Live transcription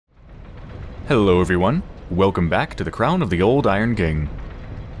Hello everyone, welcome back to the Crown of the Old Iron King.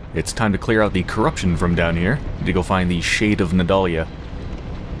 It's time to clear out the corruption from down here, to go find the Shade of Nadalia,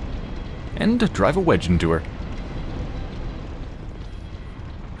 and drive a wedge into her.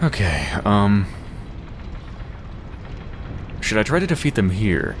 Okay, should I try to defeat them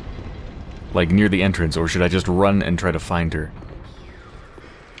here? Like near the entrance, or should I just run and try to find her?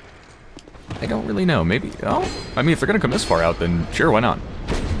 I don't really know, maybe, oh, I mean if they're gonna come this far out, then sure, why not?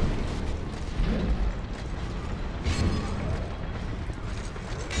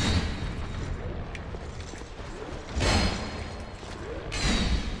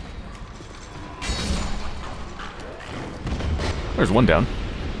 There's one down.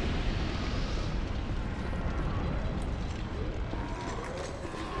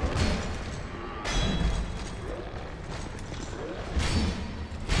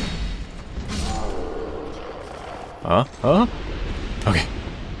 Okay.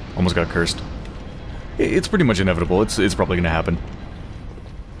 Almost got cursed. It's pretty much inevitable. It's probably gonna happen.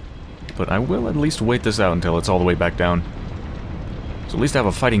 But I will at least wait this out until it's all the way back down. So at least I have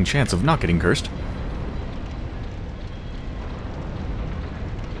a fighting chance of not getting cursed.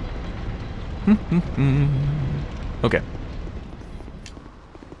 Okay.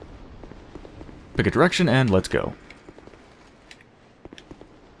 Pick a direction and let's go.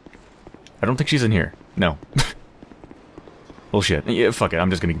 I don't think she's in here. No. Bullshit. Yeah, fuck it. I'm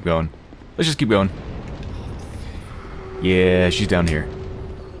just gonna keep going. Let's just keep going. Yeah, she's down here.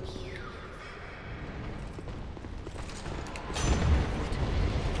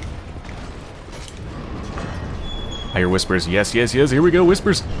 I hear whispers. Yes, yes, yes. Here we go.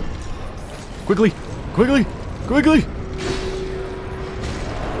 Whispers. Quickly! Quickly! Quickly!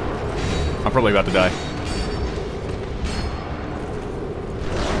 I'm probably about to die.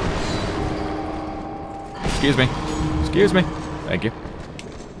 Excuse me. Excuse me. Thank you.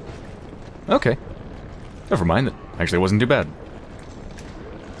 Okay. Never mind. That actually wasn't too bad.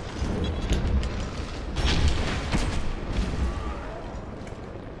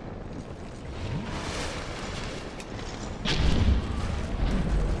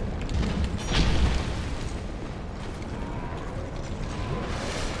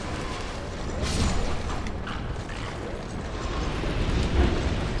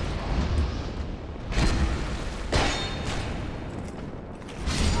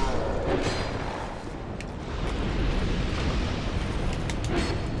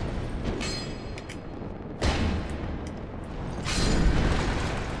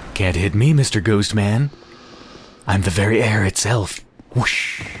 Can't hit me, Mr. Ghost Man. I'm the very air itself.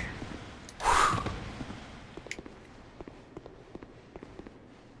 Whoosh.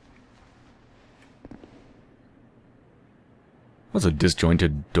 What's a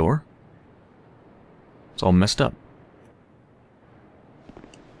disjointed door? It's all messed up.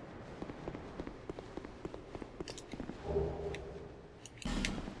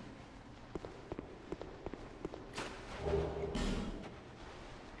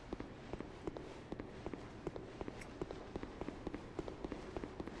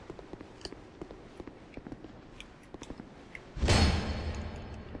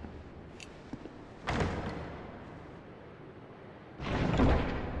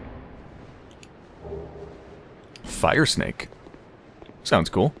 Fire snake. Sounds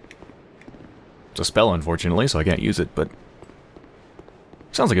cool. It's a spell, unfortunately, so I can't use it, but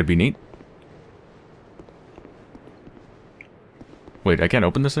sounds like it'd be neat. Wait, I can't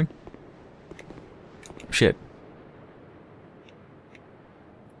open this thing? Shit.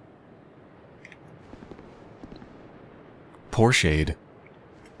 Poor Shade.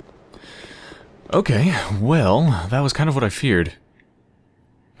 Okay, well, that was kind of what I feared.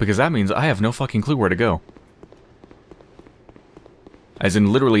 Because that means I have no fucking clue where to go. As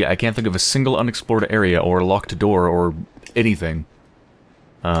in, literally, I can't think of a single unexplored area or locked door or anything.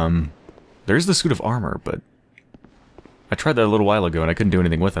 There's the suit of armor, but I tried that a little while ago and I couldn't do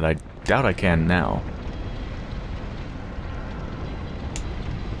anything with it. I doubt I can now.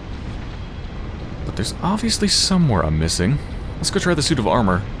 But there's obviously somewhere I'm missing. Let's go try the suit of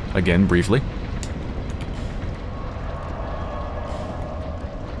armor again, briefly.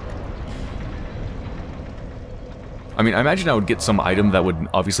 I mean, I imagine I would get some item that would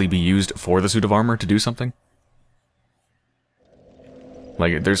obviously be used for the suit of armor to do something.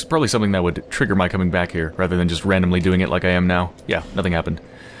 Like, there's probably something that would trigger my coming back here, rather than just randomly doing it like I am now. Yeah, nothing happened.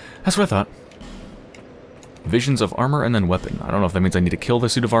 That's what I thought. Visions of armor and then weapon. I don't know if that means I need to kill the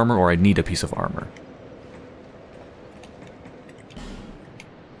suit of armor or I need a piece of armor.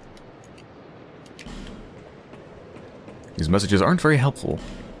 These messages aren't very helpful.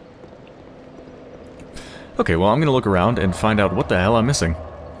 Okay, well, I'm gonna look around and find out what the hell I'm missing.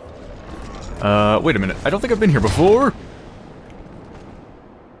 Wait a minute. I don't think I've been here before.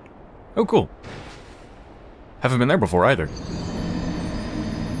 Oh, cool. Haven't been there before either.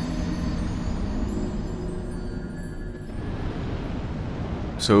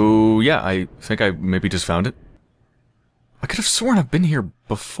 So, yeah, I think I maybe just found it. I could have sworn I've been here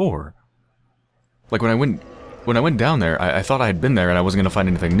before. Like, when I went down there, I thought I had been there and I wasn't going to find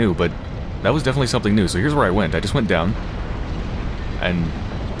anything new, but that was definitely something new. So here's where I went. I just went down, and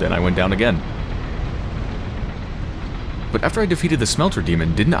then I went down again. But after I defeated the smelter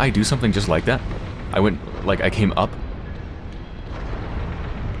demon, didn't I do something just like that? I went, like, I came up.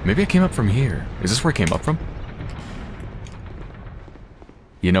 Maybe I came up from here. Is this where I came up from?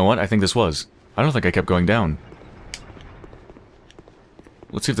 You know what? I think this was. I don't think I kept going down.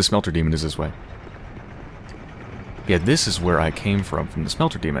 Let's see if the smelter demon is this way. Yeah, this is where I came from the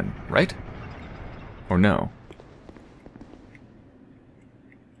smelter demon, right? Or no?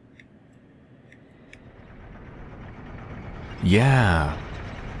 Yeah.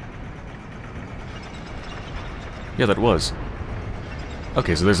 Yeah, that was.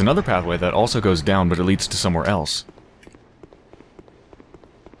 Okay, so there's another pathway that also goes down, but it leads to somewhere else.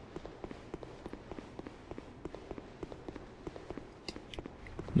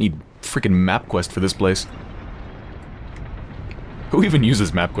 Need freaking MapQuest for this place. Who even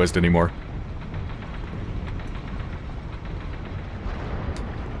uses MapQuest anymore?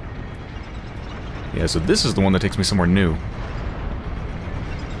 Yeah, so this is the one that takes me somewhere new.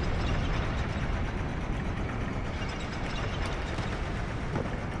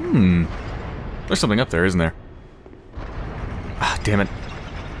 There's something up there, isn't there? Ah, damn it.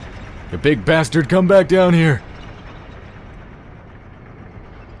 You big bastard, come back down here!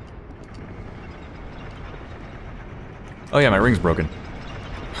 Oh yeah, my ring's broken.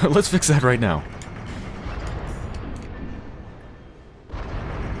 Let's fix that right now.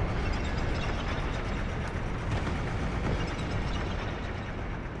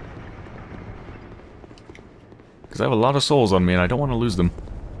 Because I have a lot of souls on me and I don't want to lose them.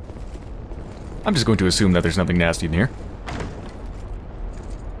 I'm just going to assume that there's nothing nasty in here.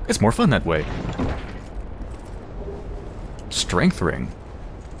 It's more fun that way. Strength ring.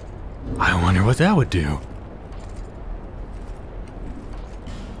 I wonder what that would do.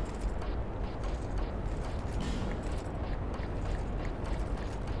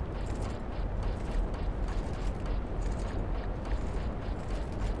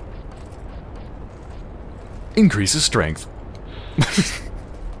 Increases strength.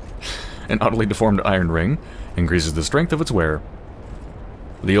 An oddly deformed iron ring increases the strength of its wearer.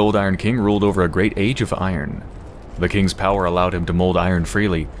 The old Iron King ruled over a great age of iron. The king's power allowed him to mold iron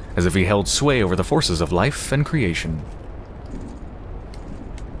freely, as if he held sway over the forces of life and creation.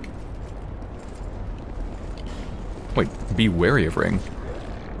 Wait, be wary of ring.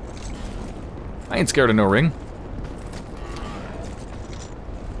 I ain't scared of no ring.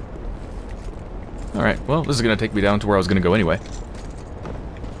 Alright, well, this is gonna take me down to where I was gonna go anyway.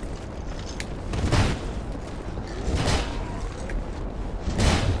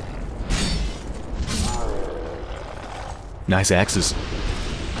 Nice axes.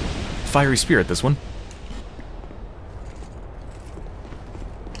 Fiery spirit, this one.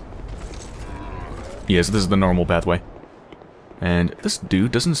 Yes, this is the normal pathway. And this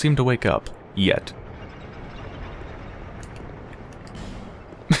dude doesn't seem to wake up. Yet.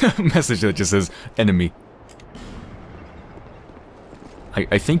 Message that just says, enemy.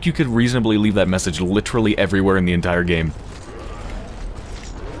 I think you could reasonably leave that message literally everywhere in the entire game.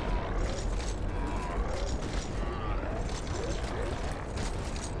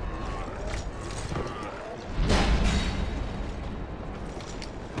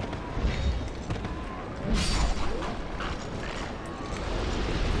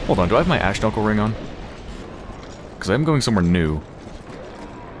 Hold on, do I have my ash knuckle ring on? Because I'm going somewhere new.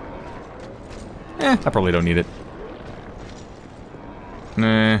 I probably don't need it.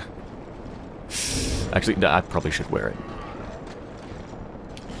 Nah. Actually, I probably should wear it.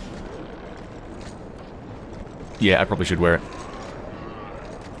 Yeah, I probably should wear it.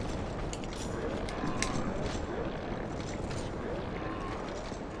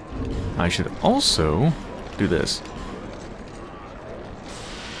 I should also do this.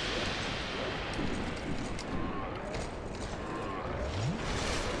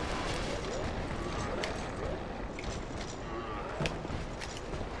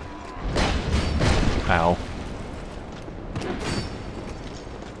 Ow.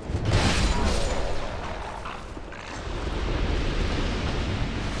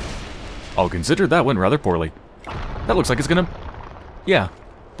 I'll consider that went rather poorly. That looks like it's gonna... yeah,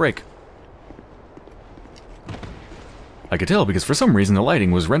 break. I could tell because for some reason the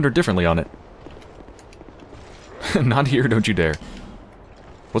lighting was rendered differently on it. Not here, don't you dare.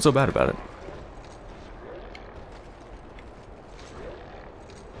 What's so bad about it?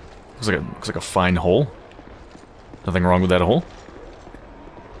 Looks like a fine hole. Nothing wrong with that hole.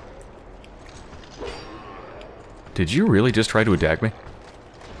 Did you really just try to attack me?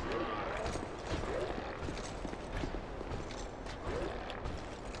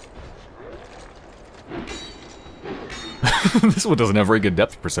 This one doesn't have very good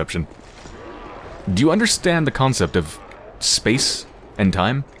depth perception. Do you understand the concept of space and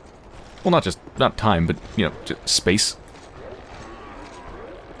time? Well, not time, but, you know, just space.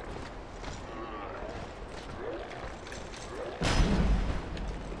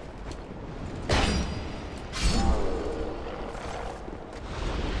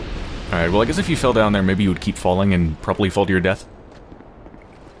 Alright, well, I guess if you fell down there, maybe you would keep falling and probably fall to your death.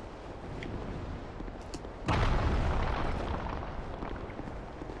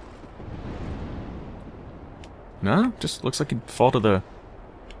 No? Just looks like you'd fall to the...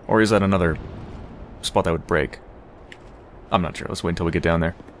 Or is that another spot that would break? I'm not sure. Let's wait until we get down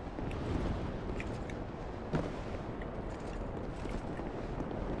there.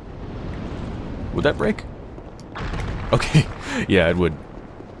 Would that break? Okay. Yeah, it would.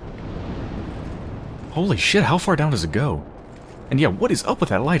 Holy shit, how far down does it go? And yeah, what is up with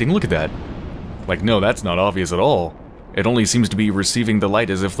that lighting? Look at that. Like, no, that's not obvious at all. It only seems to be receiving the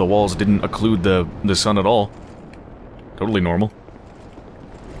light as if the walls didn't occlude the sun at all. Totally normal.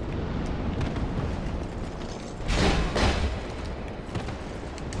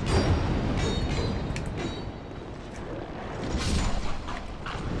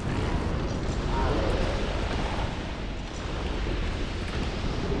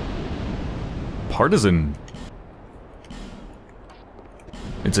 Partisan.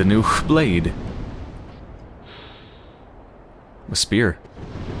 It's a new blade. A spear.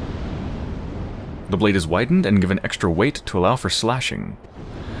 The blade is widened and given extra weight to allow for slashing.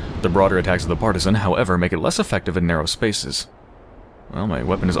 The broader attacks of the partisan, however, make it less effective in narrow spaces. Well, my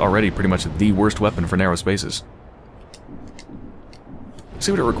weapon is already pretty much the worst weapon for narrow spaces. Let's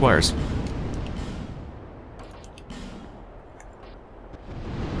see what it requires.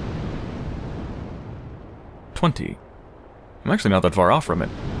 $20. I'm actually not that far off from it.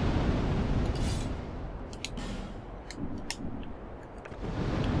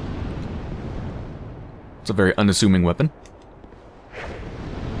 It's a very unassuming weapon.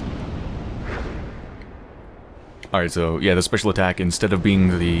 Alright, so yeah, the special attack, instead of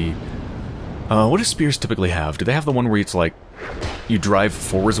being the... what do spears typically have? Do they have the one where it's like, you drive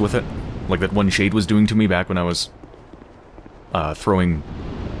forwards with it? Like that one Shade was doing to me back when I was throwing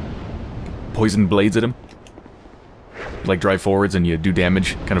poison blades at him? Like drive forwards and you do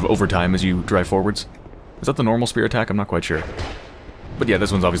damage kind of over time as you drive forwards. Is that the normal spear attack? I'm not quite sure. But yeah,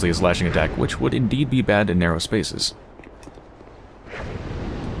 this one's obviously a slashing attack, which would indeed be bad in narrow spaces.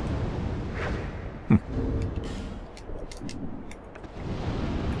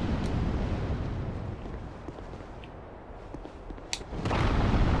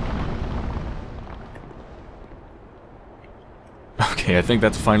 Okay, I think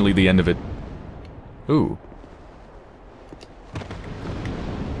that's finally the end of it. Ooh.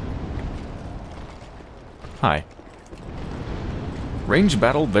 Hi. Range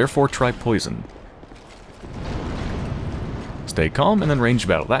battle, therefore try poison. Stay calm and then range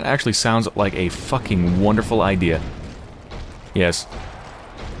battle. That actually sounds like a fucking wonderful idea. Yes.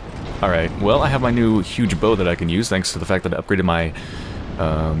 Alright, well, I have my new huge bow that I can use thanks to the fact that I upgraded my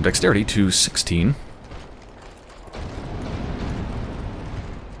dexterity to 16.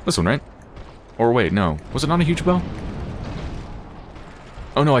 This one, right? Or wait, no. Was it not a huge bow?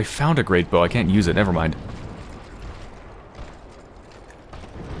 Oh no, I found a great bow. I can't use it. Never mind.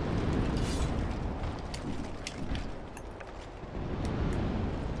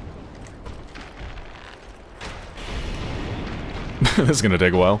 This is gonna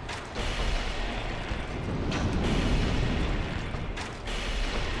take a while.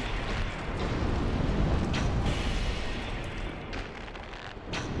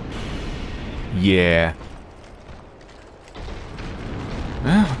 Yeah.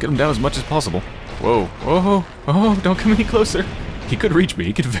 Well, get him down as much as possible. Whoa. Whoa. Oh, don't come any closer. He could reach me.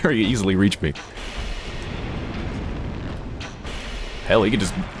 He could very easily reach me. Hell, he could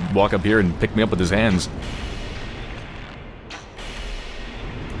just walk up here and pick me up with his hands.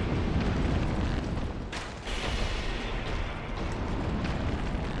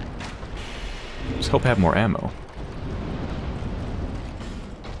 Just hope I have more ammo.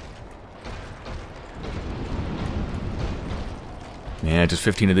 Yeah, just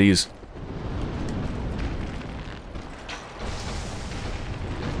 15 of these.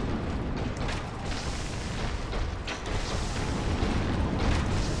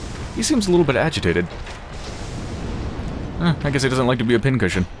 He seems a little bit agitated. I guess he doesn't like to be a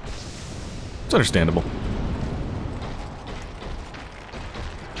pincushion. It's understandable.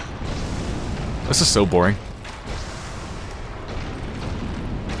 This is so boring.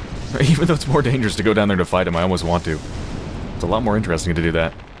 Even though it's more dangerous to go down there to fight him, I almost want to. It's a lot more interesting to do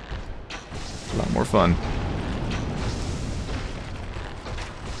that. A lot more fun.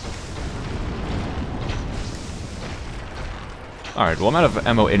 Alright, well I'm out of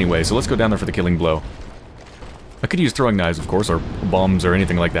ammo anyway, so let's go down there for the killing blow. I could use throwing knives, of course, or bombs or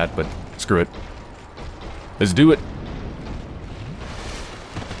anything like that, but screw it. Let's do it.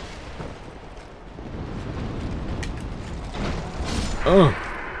 Oh!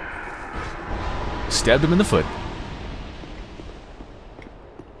 Stabbed him in the foot.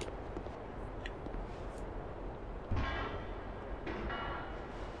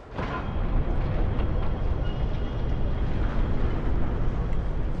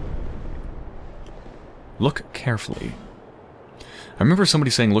 Look carefully. I remember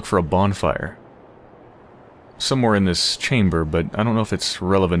somebody saying look for a bonfire. Somewhere in this chamber, but I don't know if it's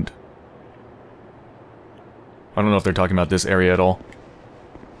relevant. I don't know if they're talking about this area at all.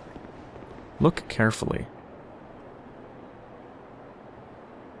 Look carefully.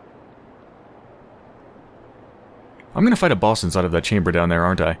 I'm gonna fight a boss inside of that chamber down there,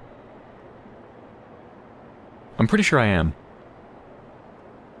 aren't I? I'm pretty sure I am.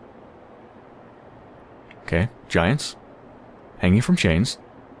 Okay, giants. Hanging from chains.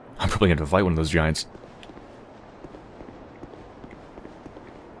 I'm probably gonna have to fight one of those giants.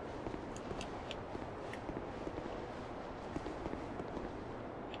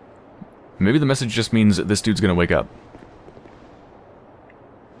 Maybe the message just means that this dude's gonna wake up.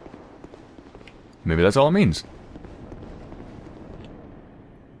 Maybe that's all it means.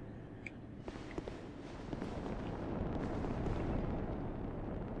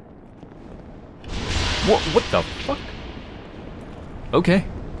 What the fuck? Okay.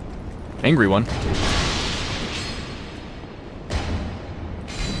 Angry one.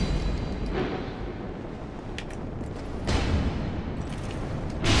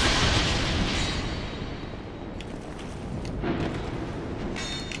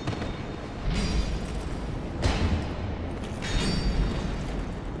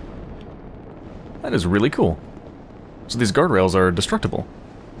 That is really cool. So these guardrails are destructible.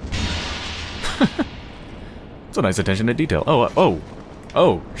 It's a nice attention to detail.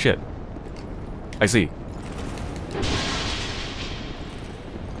 Oh, shit. I see.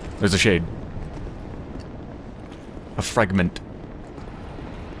 There's a shade. A fragment.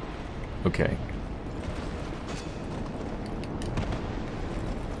 Okay.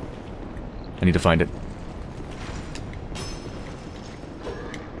 I need to find it.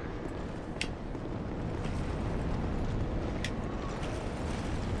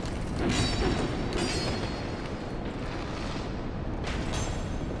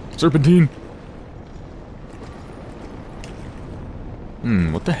 Serpentine!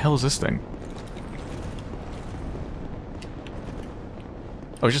 What the hell is this thing?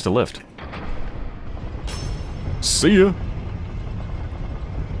 Oh, it's just a lift. See ya!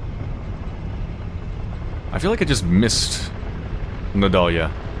 I feel like I just missed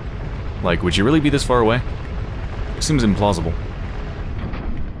Nadalia. Like, would you really be this far away? It seems implausible.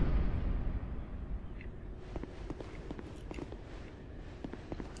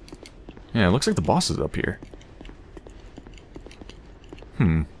 Yeah, it looks like the boss is up here.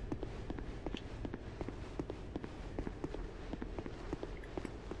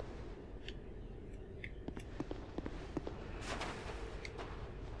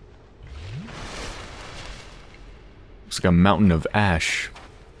 Looks like a mountain of ash.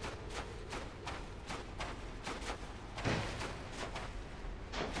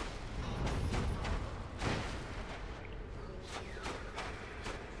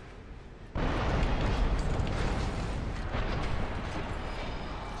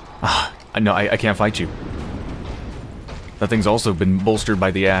 No, I can't fight you. That thing's also been bolstered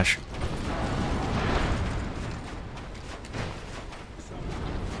by the ash.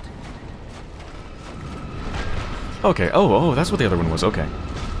 Okay, oh, that's what the other one was, okay.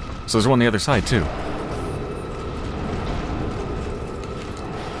 So there's one on the other side, too.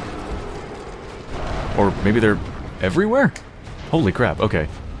 Or maybe they're everywhere? Holy crap, okay.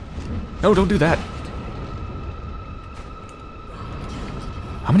 No, don't do that.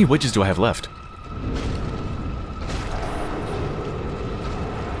 How many witches do I have left?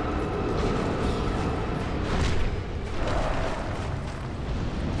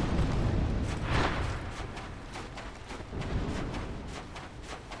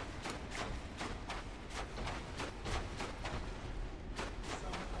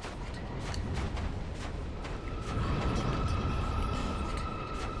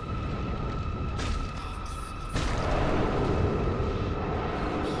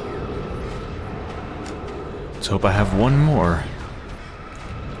 Let's hope I have one more.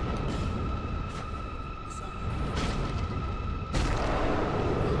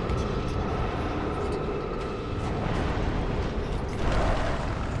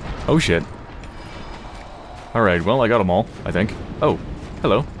 Oh shit. Alright, well, I got them all, I think. Oh,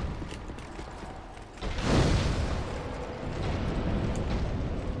 hello.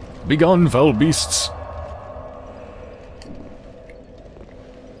 Begone, foul beasts!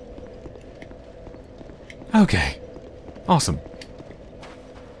 Okay. Awesome.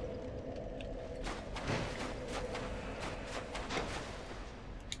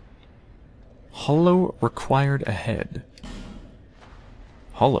 Hollow required ahead.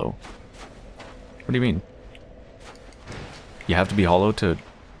 Hollow? What do you mean? You have to be hollow to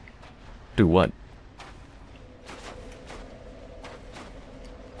do what?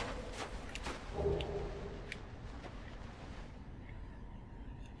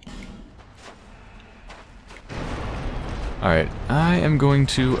 Alright, I am going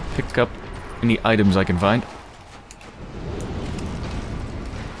to pick up any items I can find.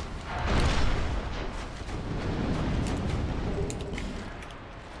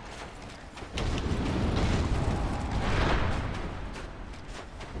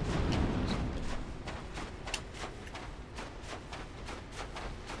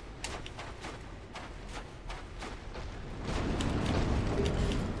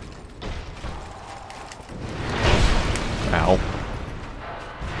 Ow.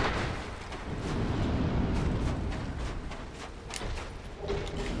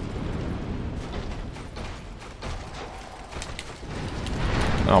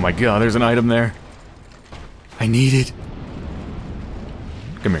 Oh my god, there's an item there. I need it.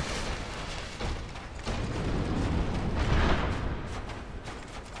 Come here.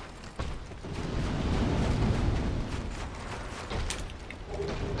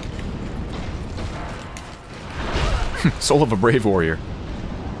 Soul of a brave warrior.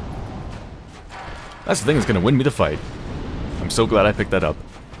 That's the thing that's gonna win me the fight. I'm so glad I picked that up.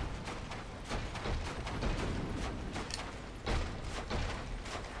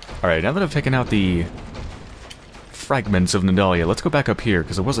 Alright, now that I've taken out the fragments of Nadalia, let's go back up here,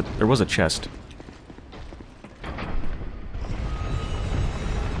 because there was a chest.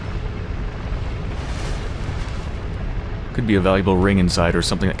 Could be a valuable ring inside or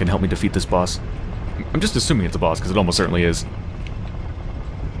something that can help me defeat this boss. I'm just assuming it's a boss, because it almost certainly is.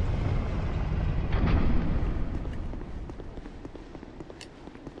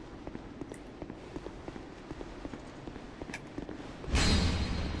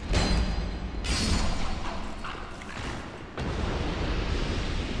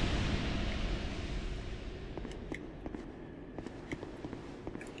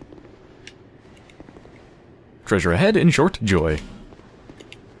 Treasure ahead, in short, joy.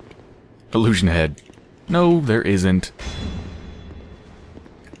 Illusion ahead. No, there isn't.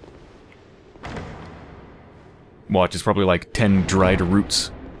 Watch, it's probably like 10 dried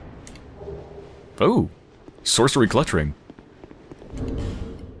roots. Oh, sorcery cluttering.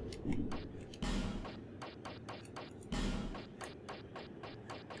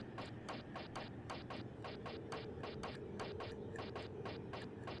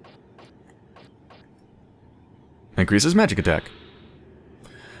 Increases magic attack.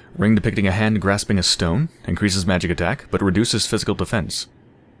 Ring depicting a hand grasping a stone increases magic attack, but reduces physical defense.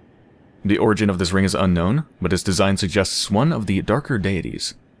 The origin of this ring is unknown, but its design suggests one of the darker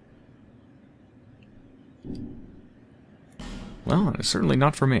deities. Well, it's certainly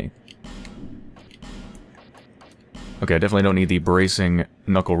not for me. Okay, I definitely don't need the bracing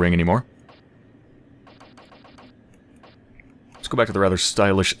knuckle ring anymore. Let's go back to the rather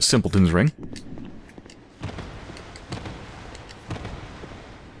stylish simpleton's ring.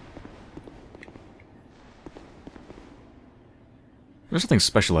 There's something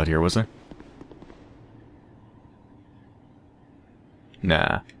special out here, was there?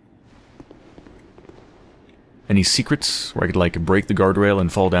 Nah. Any secrets where I could, like, break the guardrail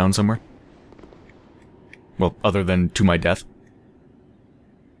and fall down somewhere? Well, other than to my death.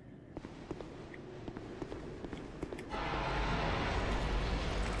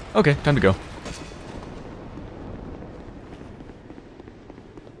 Okay, time to go.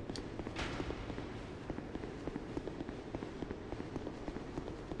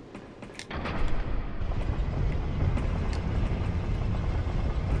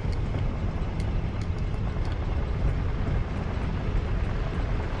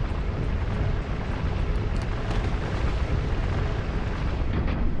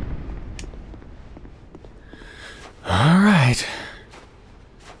 Alright.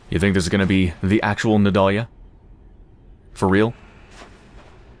 You think this is gonna be the actual Nadalia? For real?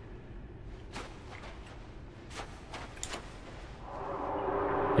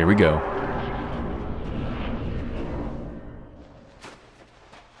 Here we go.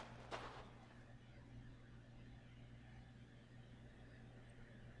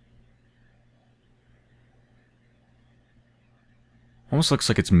 Almost looks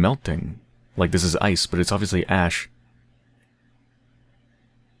like it's melting. Like this is ice, but it's obviously ash.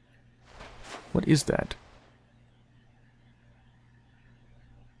 What is that?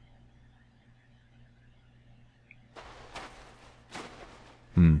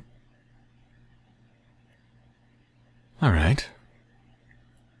 Alright.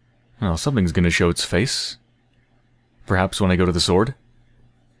 Well, something's gonna show its face. Perhaps when I go to the sword?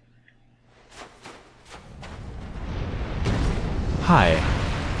 Hi.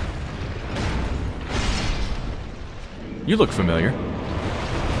 You look familiar.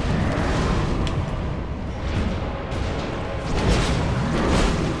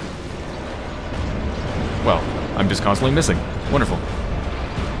 Well, I'm just constantly missing. Wonderful.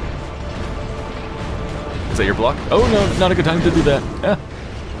 Is that your block? Oh no, not a good time to do that.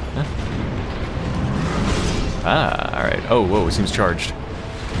 Alright. Oh, whoa, it seems charged.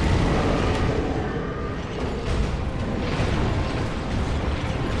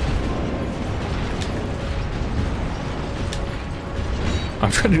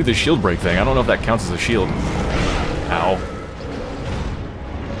 I'm trying to do the shield break thing. I don't know if that counts as a shield. Ow.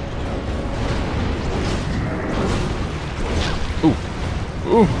 Ooh.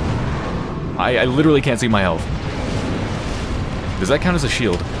 Ooh. I literally can't see my health. Does that count as a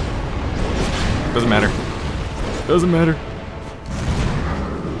shield? Doesn't matter. Doesn't matter.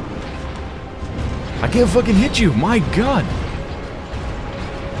 I can't fucking hit you. My god.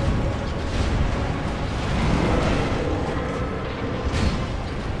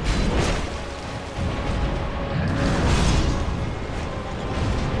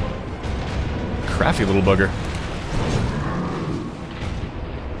 Crafty little bugger.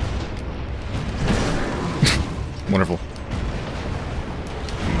 Wonderful.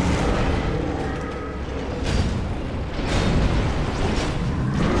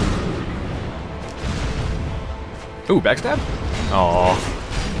 Ooh, backstab? Aww.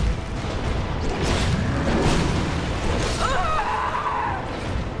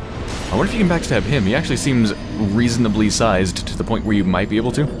 I wonder if you can backstab him. He actually seems reasonably sized to the point where you might be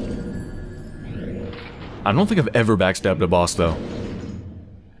able to. I don't think I've ever backstabbed a boss, though.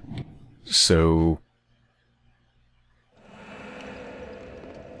 So...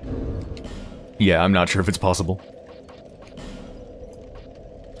 yeah, I'm not sure if it's possible.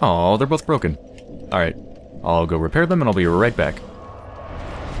 Oh, they're both broken. Alright, I'll go repair them and I'll be right back.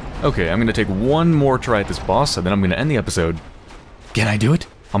 Okay, I'm gonna take one more try at this boss and then I'm gonna end the episode. Can I do it?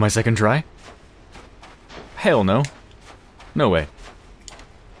 On my second try? Hell no. No way.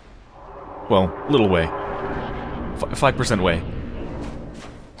 Well, little way. 5% way.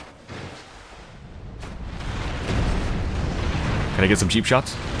 Can I get some cheap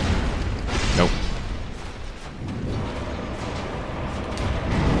shots? Nope.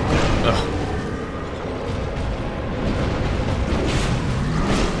 Ugh.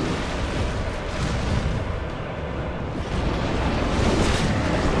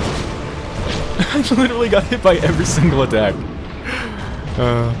 I literally got hit by every single attack.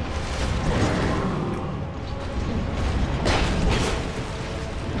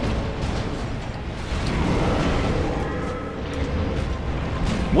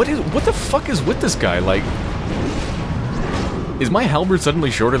 What the fuck is with this guy? Like, is my halberd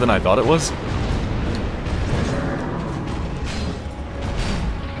suddenly shorter than I thought it was?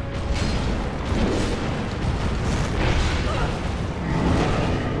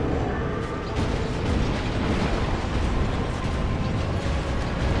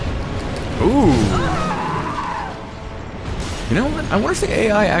 Ooh. You know what? I wonder if the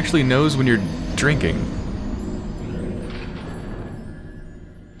AI actually knows when you're drinking.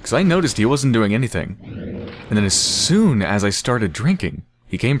 Because I noticed he wasn't doing anything. And then as soon as I started drinking,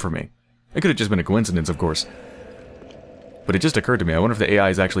 he came for me. It could have just been a coincidence, of course. But it just occurred to me, I wonder if the AI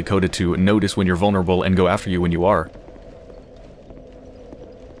is actually coded to notice when you're vulnerable and go after you when you are.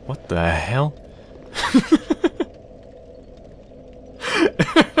 What the hell?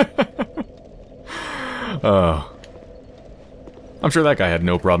 Oh. I'm sure that guy had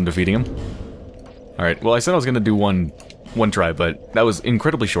no problem defeating him. Alright, well I said I was gonna do one try, but that was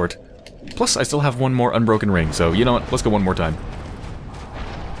incredibly short. Plus, I still have one more unbroken ring, so you know what? Let's go one more time.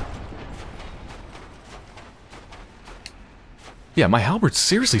 Yeah, my halberd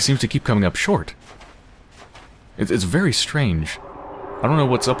seriously seems to keep coming up short. It's very strange. I don't know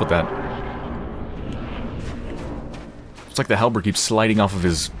what's up with that. It's like the halberd keeps sliding off of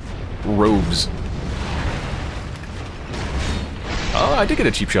his robes. Oh, I did get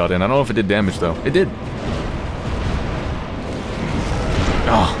a cheap shot in. I don't know if it did damage, though. It did.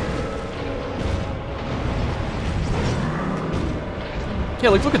 Oh. Yeah,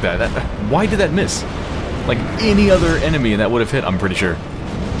 like, look at that. Why did that miss? Like, any other enemy that would have hit, I'm pretty sure.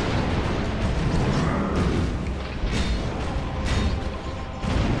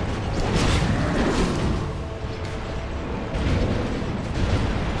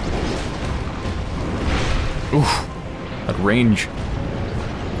 Oof. That range.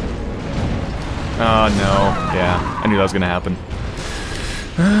 Oh, no. Yeah, I knew that was going to happen.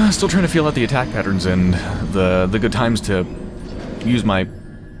 Still trying to feel out the attack patterns and the good times to use my...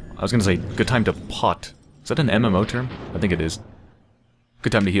 I was going to say, good time to pot. Is that an MMO term? I think it is.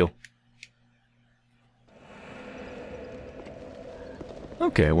 Good time to heal.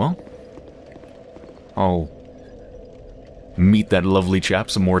 Okay, well. I'll meet that lovely chap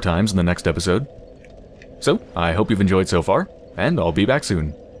some more times in the next episode. So, I hope you've enjoyed so far, and I'll be back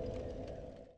soon.